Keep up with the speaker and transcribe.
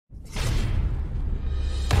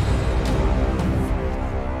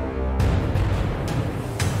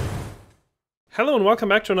Hello and welcome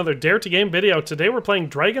back to another Dare to Game video. Today we're playing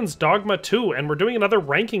Dragon's Dogma 2 and we're doing another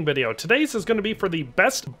ranking video. Today's is going to be for the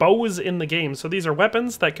best bows in the game. So these are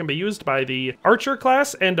weapons that can be used by the Archer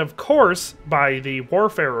class and of course by the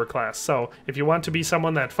Warfarer class. So if you want to be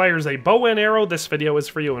someone that fires a bow and arrow, this video is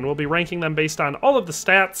for you, and we'll be ranking them based on all of the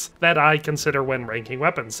stats that I consider when ranking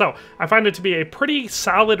weapons. So I find it to be a pretty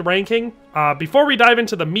solid ranking. Before we dive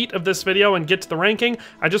into the meat of this video and get to the ranking,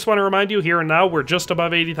 I just want to remind you here and now we're just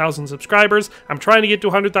above 80,000 subscribers. I'm trying to get to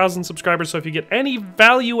 100,000 subscribers, so if you get any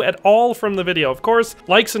value at all from the video, of course,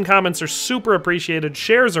 likes and comments are super appreciated,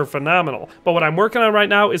 shares are phenomenal, but what I'm working on right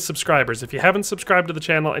now is subscribers. If you haven't subscribed to the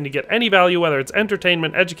channel and you get any value, whether it's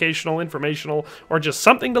entertainment, educational, informational, or just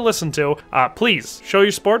something to listen to, please show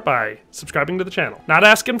your support by subscribing to the channel. Not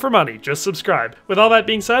asking for money, just subscribe. With all that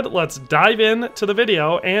being said, let's dive in to the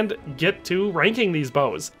video and get to ranking these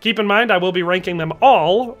bows. Keep in mind, I will be ranking them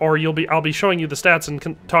all, or I'll be showing you the stats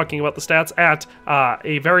and talking about the stats at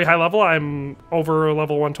a very high level. I'm over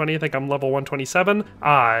level 120, I think I'm level 127,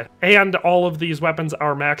 and all of these weapons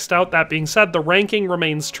are maxed out. That being said, the ranking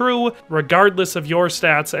remains true regardless of your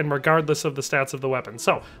stats and regardless of the stats of the weapon.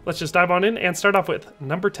 So let's just dive on in and start off with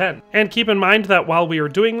number 10. And keep in mind that while we are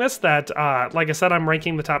doing this, that like I said, I'm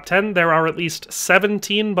ranking the top 10. There are at least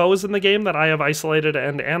 17 bows in the game that I have isolated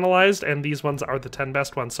and analyzed, and these ones are the 10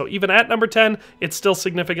 best ones. So even at number 10, it's still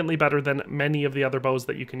significantly better than many of the other bows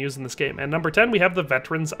that you can use in this game. And number 10, we have the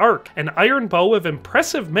Veteran's Arc, an iron bow of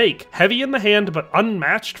impressive make, heavy in the hand but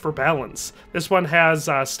unmatched for balance. This one has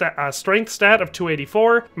a strength stat of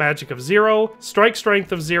 284, magic of 0, strike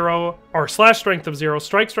strength of 0, or slash strength of 0,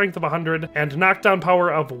 strike strength of 100, and knockdown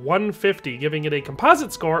power of 150, giving it a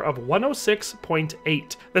composite score of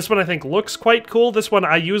 106.8. This one I think looks quite cool. This one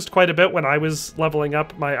I used quite a bit when I was leveling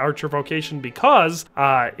up my Archer vocation because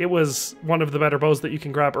it was one of the better bows that you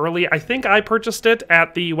can grab early. I think I purchased it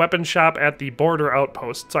at the weapon shop at the border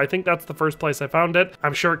outpost, so I think that's the first place I found it.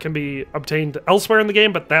 I'm sure it can be obtained elsewhere in the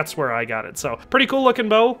game, but that's where I got it. So pretty cool looking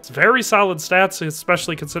bow. It's very solid stats,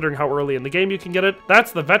 especially considering how early in the game you can get it.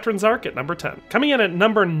 That's the Veteran's Arc at number 10. Coming in at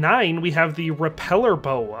number 9, we have the Repeller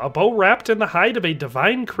Bow, a bow wrapped in the hide of a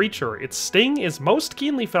divine creature. Its sting is most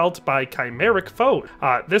keenly felt by chimeric foes.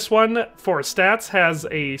 This one, for stats, has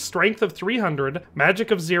a strength of 300,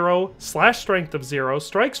 magic of 0, slash strength of 0,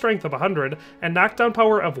 strike strength of 100, and knockdown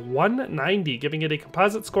power of 190, giving it a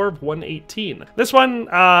composite score of 118. This one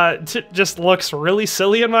just looks really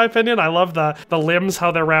silly in my opinion. I love the limbs,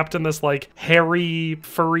 how they're wrapped in this like hairy,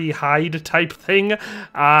 furry hide type thing.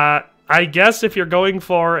 I guess if you're going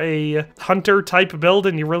for a hunter type build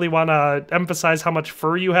and you really want to emphasize how much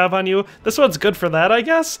fur you have on you, this one's good for that, I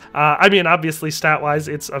guess. I mean, obviously stat-wise,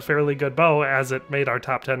 it's a fairly good bow as it made our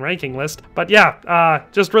top 10 ranking list. But yeah,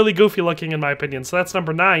 just really goofy looking in my opinion. So that's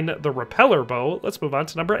number 9, the Repeller Bow. Let's move on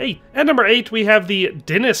to number 8. At number 8, we have the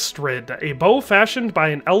Dinistrid, a bow fashioned by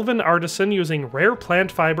an elven artisan using rare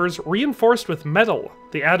plant fibers reinforced with metal.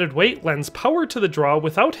 The added weight lends power to the draw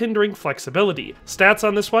without hindering flexibility. Stats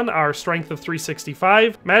on this one are strength of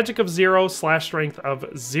 365, magic of 0, slash strength of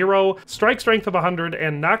 0, strike strength of 100,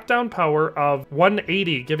 and knockdown power of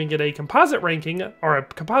 180, giving it a composite ranking, or a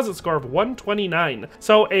composite score of 129.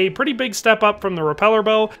 So a pretty big step up from the Repeller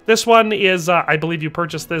Bow. This one is, I believe you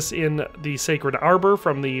purchased this in the Sacred Arbor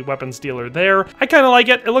from the weapons dealer there. I kind of like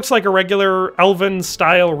it. It looks like a regular elven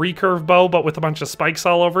style recurve bow, but with a bunch of spikes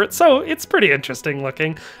all over it, so it's pretty interesting looking.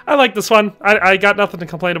 I like this one. I got nothing to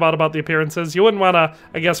complain about the appearances. You wouldn't want to,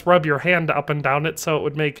 I guess, rub your hand up and down it, so it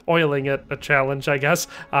would make oiling it a challenge, I guess,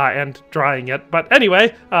 and drying it. But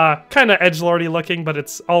anyway, kind of edgelordy looking, but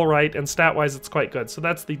it's all right, and stat-wise, it's quite good. So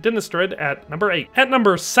that's the Dinistrid at number 8. At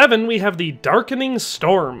number 7, we have the Darkening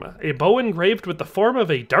Storm, a bow engraved with the form of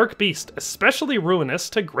a dark beast, especially ruinous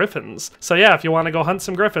to griffins. So yeah, if you want to go hunt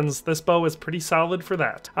some griffins, this bow is pretty solid for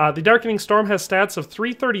that. The Darkening Storm has stats of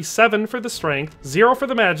 337 for the strength, 0 for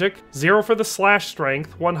the magic, 0 for the slash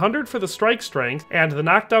strength, 100 for the strike strength, and the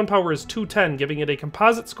knockdown power is 210, giving it a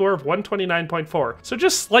composite score of 129.4, so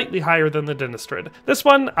just slightly higher than the Dinistrid. This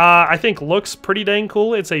one, I think looks pretty dang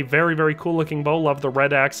cool. It's a very, very cool looking bow. Love the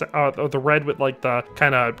red the red with like the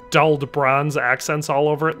kind of dulled bronze accents all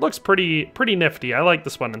over it. Looks pretty nifty. I like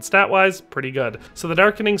this one, and stat-wise, pretty good. So the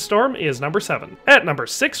Darkening Storm is number 7. At number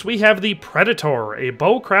 6, we have the Predator, a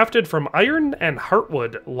bow crafted from iron and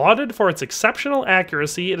heartwood, lauded for its exceptional accuracy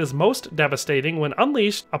accuracy, it is most devastating when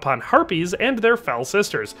unleashed upon harpies and their fell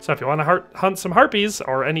sisters. So if you want to hunt some harpies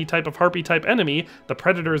or any type of harpy type enemy, the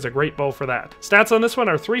Predator is a great bow for that. Stats on this one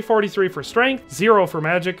are 343 for strength, 0 for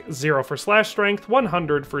magic, 0 for slash strength,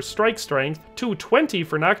 100 for strike strength, 220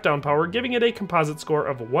 for knockdown power, giving it a composite score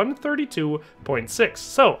of 132.6.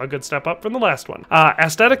 So a good step up from the last one.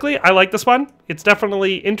 Aesthetically, I like this one. It's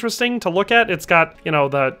definitely interesting to look at. It's got, you know,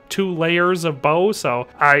 the 2 layers of bow, so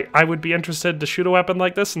I would be interested to shoot a weapon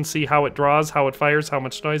like this and see how it draws, how it fires, how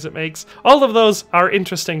much noise it makes. All of those are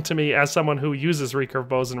interesting to me as someone who uses recurve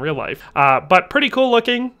bows in real life. But pretty cool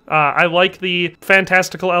looking. I like the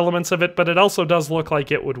fantastical elements of it, but it also does look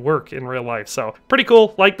like it would work in real life. So pretty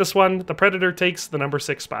cool. Like this one. The Predator takes the number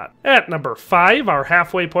 6 spot. At number 5, our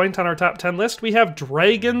halfway point on our top 10 list, we have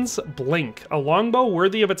Dragon's Blink, a longbow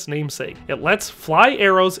worthy of its namesake. It lets fly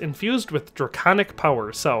arrows infused with draconic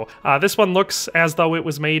power. So this one looks as though it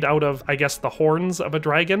was made out of, I guess, the horns of a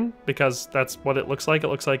dragon, because that's what it looks like. It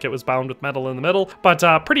looks like it was bound with metal in the middle,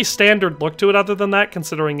 but pretty standard look to it other than that,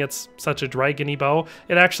 considering it's such a dragon-y bow.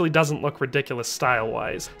 It actually doesn't look ridiculous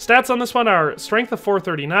style-wise. Stats on this one are strength of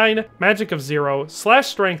 439, magic of 0, slash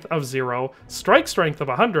strength of 0, strike strength of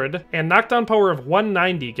 100, and knockdown power of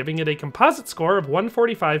 190, giving it a composite score of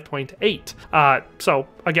 145.8. So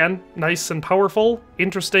again, nice and powerful,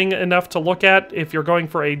 interesting enough to look at if you're going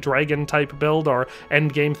for a dragon type build or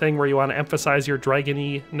end game thing where you want to emphasize your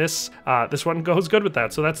dragony-ness. This one goes good with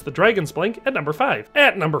that. So that's the Dragon's Blink at number 5.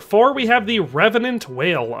 At number 4, we have the Revenant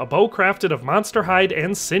Whale, a bow crafted of monster hide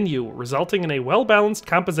and sinew, resulting in a well-balanced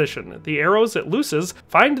composition. The arrows it looses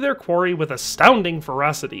find their quarry with astounding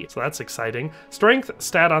ferocity, so that's exciting. Strength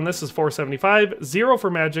stat on this is 475, 0 for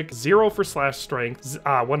magic, 0 for slash strength,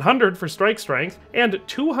 100 for strike strength, and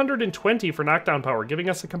 220 for knockdown power, giving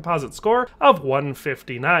us a composite score of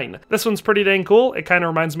 159. This one's pretty dang cool. It kind of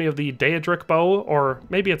reminds me of the Daedric bow, or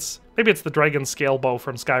maybe it's the Dragon Scale bow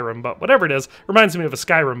from Skyrim, but whatever it is, reminds me of a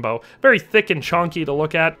Skyrim bow. Very thick and chonky to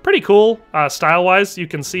look at. Pretty cool style-wise. You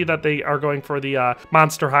can see that they are going for the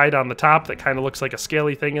monster hide on the top that kind of looks like a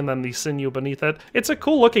scaly thing, and then the sinew beneath it. It's a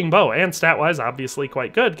cool-looking bow, and stat-wise, obviously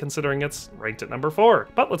quite good, considering it's ranked at number 4.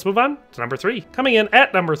 But let's move on to number 3. Coming in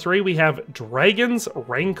at number 3, we have Dragon's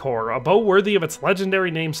Rancor, a bow worthy of its legendary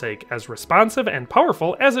namesake, as responsive and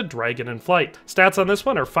powerful as a dragon in flight. Stats on this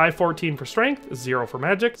one are 514 for strength, 0 for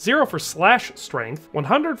magic, 0 for slash strength,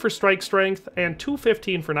 100 for strike strength, and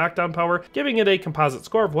 215 for knockdown power, giving it a composite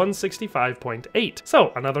score of 165.8.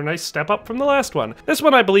 So another nice step up from the last one. This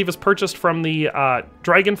one I believe is purchased from the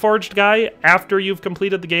Dragon Forged guy after you've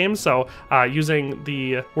completed the game, so using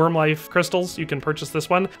the Worm Life crystals you can purchase this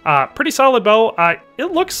one. Pretty solid bow.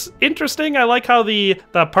 It looks interesting. I like how the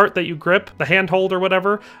part that you grip, the handhold or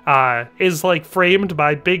whatever, is like framed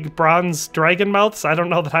by big bronze dragon mouths. I don't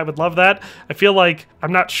know that I would love that. I feel like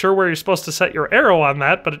I'm not sure where you're supposed to set your arrow on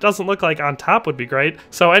that, but it doesn't look like on top would be great.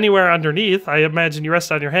 So anywhere underneath, I imagine you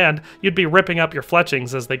rest on your hand, you'd be ripping up your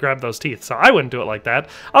fletchings as they grab those teeth. So I wouldn't do it like that.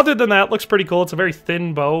 Other than that, looks pretty cool. It's a very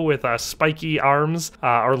thin bow with spiky arms,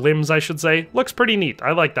 or limbs I should say. Looks pretty neat.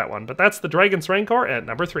 I like that one. But that's the Dragon's Rancor at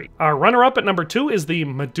number 3. Our runner-up at number 2 is the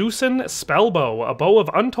Medusan Spellbow, a bow of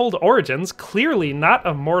untold origins, clearly not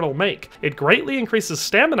of mortal make. It greatly increases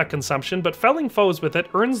stamina consumption, but felling foes with it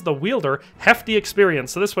earns the wielder hefty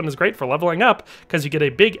experience. So this one is great for leveling up because you get a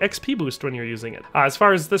big XP boost when you're using it. As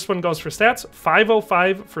far as this one goes for stats,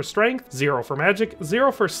 505 for strength, 0 for magic,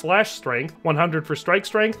 0 for slash strength, 100 for strike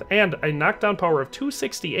strength, and a knockdown power of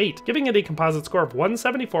 268, giving it a composite score of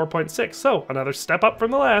 174.6. So another step up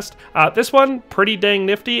from the last. This one, pretty dang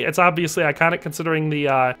nifty. It's obviously iconic considering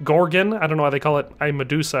the Gorgon. I don't know why they call it a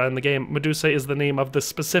Medusa in the game. Medusa is the name of the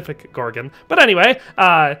specific Gorgon. But anyway,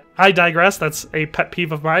 I digress. That's a pet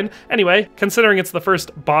peeve of mine. Anyway, considering it's the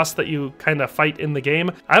first boss that you kind of fight in the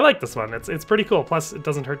game, I like this one. It's pretty cool. Plus, it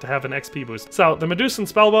doesn't hurt to have an XP boost. So the Medusan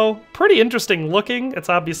Spellbow, pretty interesting looking. It's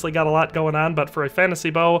obviously got a lot going on, but for a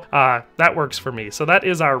fantasy bow, that works for me. So that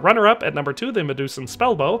is our runner-up at number 2, the Medusan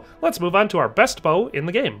Spellbow. Let's move on to our best bow in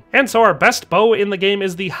the game. And so our best bow in the game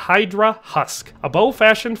is the Hydra Husk, a bow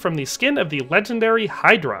fashioned from the skin of the legendary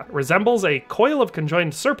Hydra. It resembles a coil of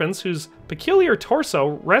conjoined serpents whose peculiar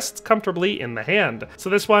torso rests comfortably in the hand. So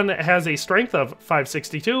this one has a strength of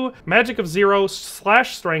 562, magic of 0,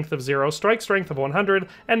 slash strength of 0, strike strength of 100,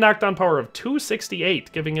 and knockdown power of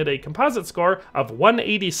 268, giving it a composite score of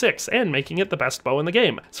 186 and making it the best bow in the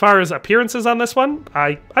game. As far as appearances on this one,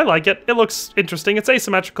 I like it. It looks interesting. It's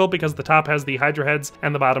asymmetrical because the top has the Hydra heads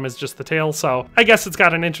and the bottom is just the tail, so I guess it's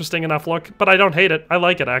got an interesting enough look, but I don't hate it. I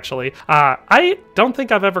like it, actually. I don't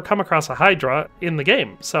think I've ever come across a Hydra in the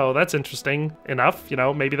game, so that's interesting. interesting enough. You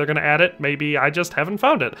know, maybe they're gonna add it, maybe I just haven't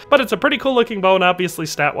found it. But it's a pretty cool looking bow, and obviously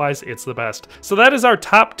stat-wise, it's the best. So that is our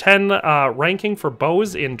top 10 ranking for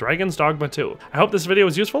bows in Dragon's Dogma 2. I hope this video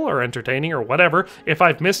was useful or entertaining or whatever. If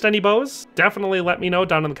I've missed any bows, definitely let me know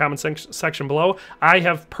down in the comment section below. I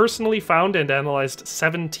have personally found and analyzed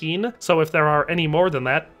 17, so if there are any more than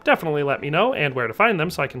that, definitely let me know and where to find them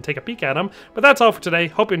so I can take a peek at them. But that's all for today.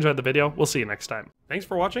 Hope you enjoyed the video. We'll see you next time. Thanks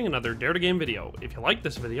for watching another Dare to Game video. If you liked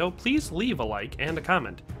this video, please leave a like and a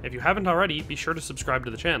comment. If you haven't already, be sure to subscribe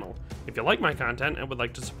to the channel. If you like my content and would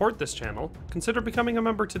like to support this channel, consider becoming a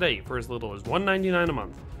member today for as little as $1.99 a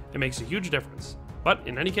month. It makes a huge difference. But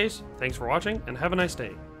in any case, thanks for watching and have a nice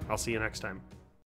day. I'll see you next time.